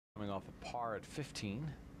Coming off a par at 15.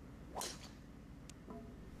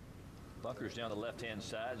 Bunker's down the left-hand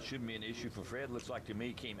side. Shouldn't be an issue for Fred. Looks like to me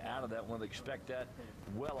he came out of that one. Expect that.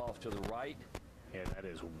 Well off to the right. Yeah, that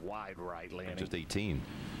is wide right landing. Just 18.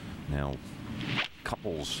 Now,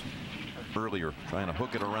 Couples earlier trying to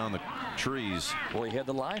hook it around the trees. Boy, he had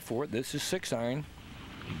the lie for it. This is 6-iron.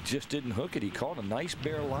 He just didn't hook it. He caught a nice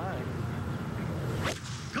bare line.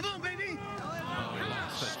 Come on, baby!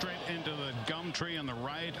 Straight into the gum tree on the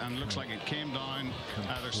right, and looks like it came down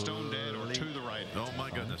either stone dead or to the right. Oh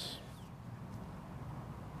my goodness.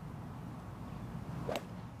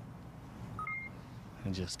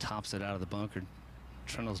 And just tops it out of the bunker.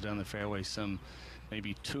 Trundles down the fairway some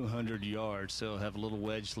maybe 200 yards, so he'll have a little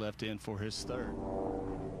wedge left in for his third.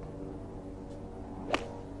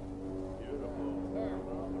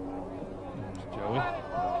 Joey.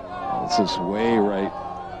 This is way right.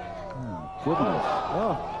 Goodness.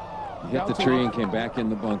 Oh. Hit the tree and came back in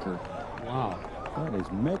the bunker. Wow. That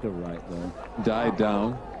is mega right, though. Died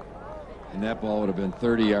down. And that ball would have been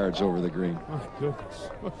 30 yards over the green. My goodness.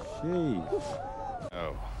 Jeez.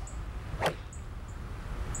 Oh.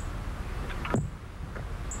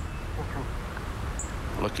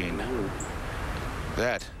 Looking.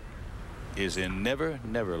 That is in Never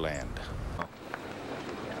Never Land.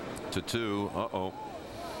 To 2. Uh-oh.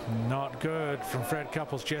 Not good from Fred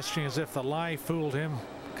Couples, gesturing as if the lie fooled him,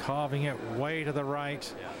 carving it way to the right.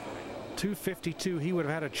 252, he would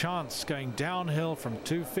have had a chance going downhill from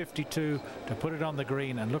 252 to put it on the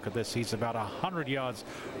green. And look at this, he's about 100 yards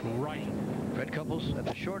right. Fred Couples at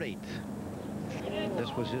the short 8th. This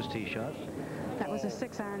was his tee shot. That was a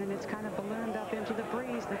 6-iron, and it's kind of ballooned up into the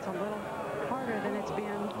breeze. That's a little harder than it's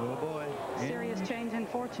been. Oh boy. Serious change in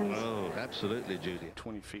fortunes. Oh, absolutely, Judy.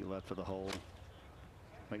 20 feet left of the hole.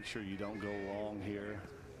 Make sure you don't go long here,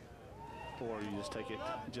 or you just take it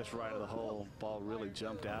just right of the hole. Ball really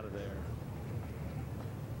jumped out of there.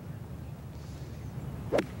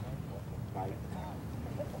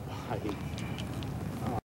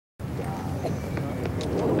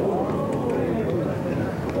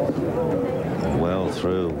 Well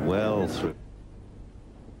through, well through.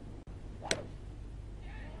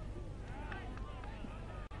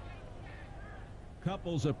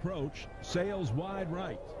 Couples approach, sails wide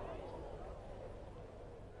right.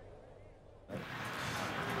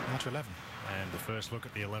 Now to 11. And the first look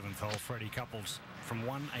at the 11th hole. Freddie Couples from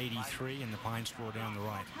 183 in the pine straw down the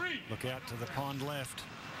right. Look out to the pond left.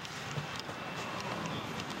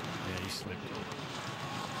 Yeah, he slipped.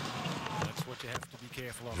 That's what you have to be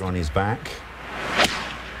careful of. On his back.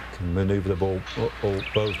 Can maneuver the ball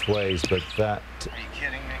both ways, but that... Are you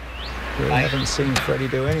kidding me? I haven't seen Freddie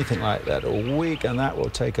do anything like that all week, and that will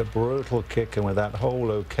take a brutal kick. And with that whole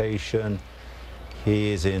location,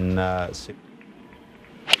 he is in. Uh-oh,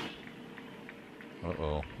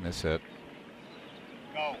 miss hit.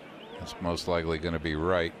 It's most likely going to be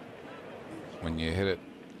right. When you hit it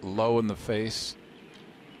low in the face,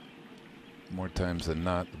 more times than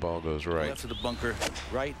not, the ball goes right. Left of the bunker,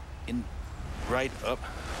 right in, right up.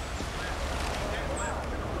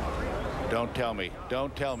 Don't tell me.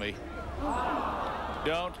 Don't tell me.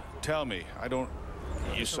 Don't tell me. I don't.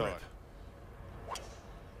 You saw it.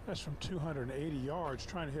 That's from 280 yards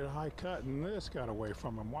trying to hit a high cut, and this got away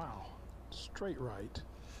from him. Wow. Straight right.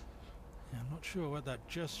 Yeah, I'm not sure what that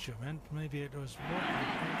gesture meant. Maybe it was.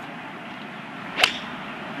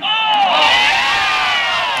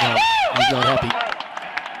 No, he's not happy.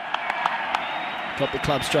 Got the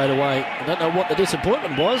club straight away. I don't know what the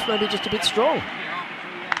disappointment was. Maybe just a bit strong.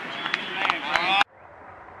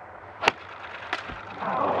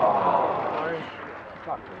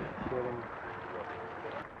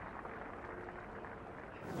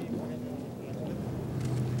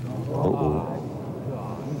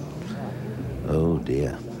 Oh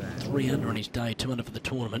dear. 3 under on his day, 2 under for the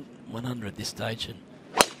tournament, 1 under at this stage, and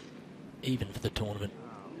even for the tournament.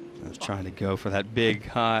 I was trying to go for that big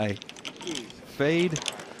high fade,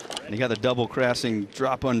 and he got the double crossing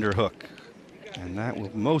drop under hook, and that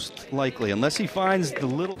will most likely, unless he finds the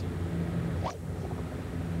little.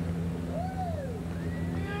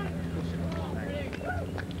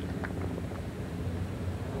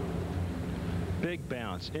 Big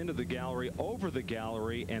bounce into the gallery, over the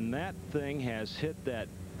gallery, and that thing has hit that.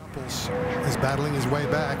 Is battling his way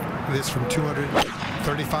back. This from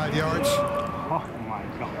 235 yards. Oh my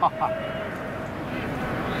God.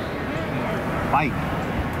 Fight.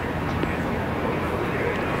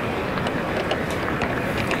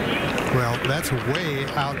 Well, that's way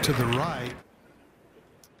out to the right.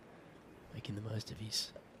 Making the most of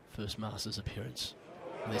his first Masters appearance.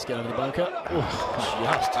 Let's get over the bunker. Oh,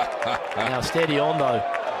 just. Now steady on though.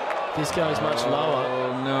 This goes much lower.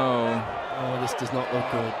 Oh no. does not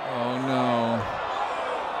look good. Oh, no.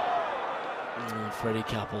 Oh, Freddie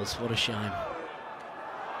Couples, what a shame.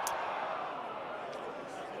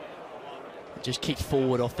 Just kicked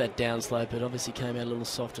forward off that downslope, but obviously came out a little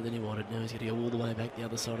softer than he wanted. Now he's got to go all the way back the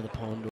other side of the pond.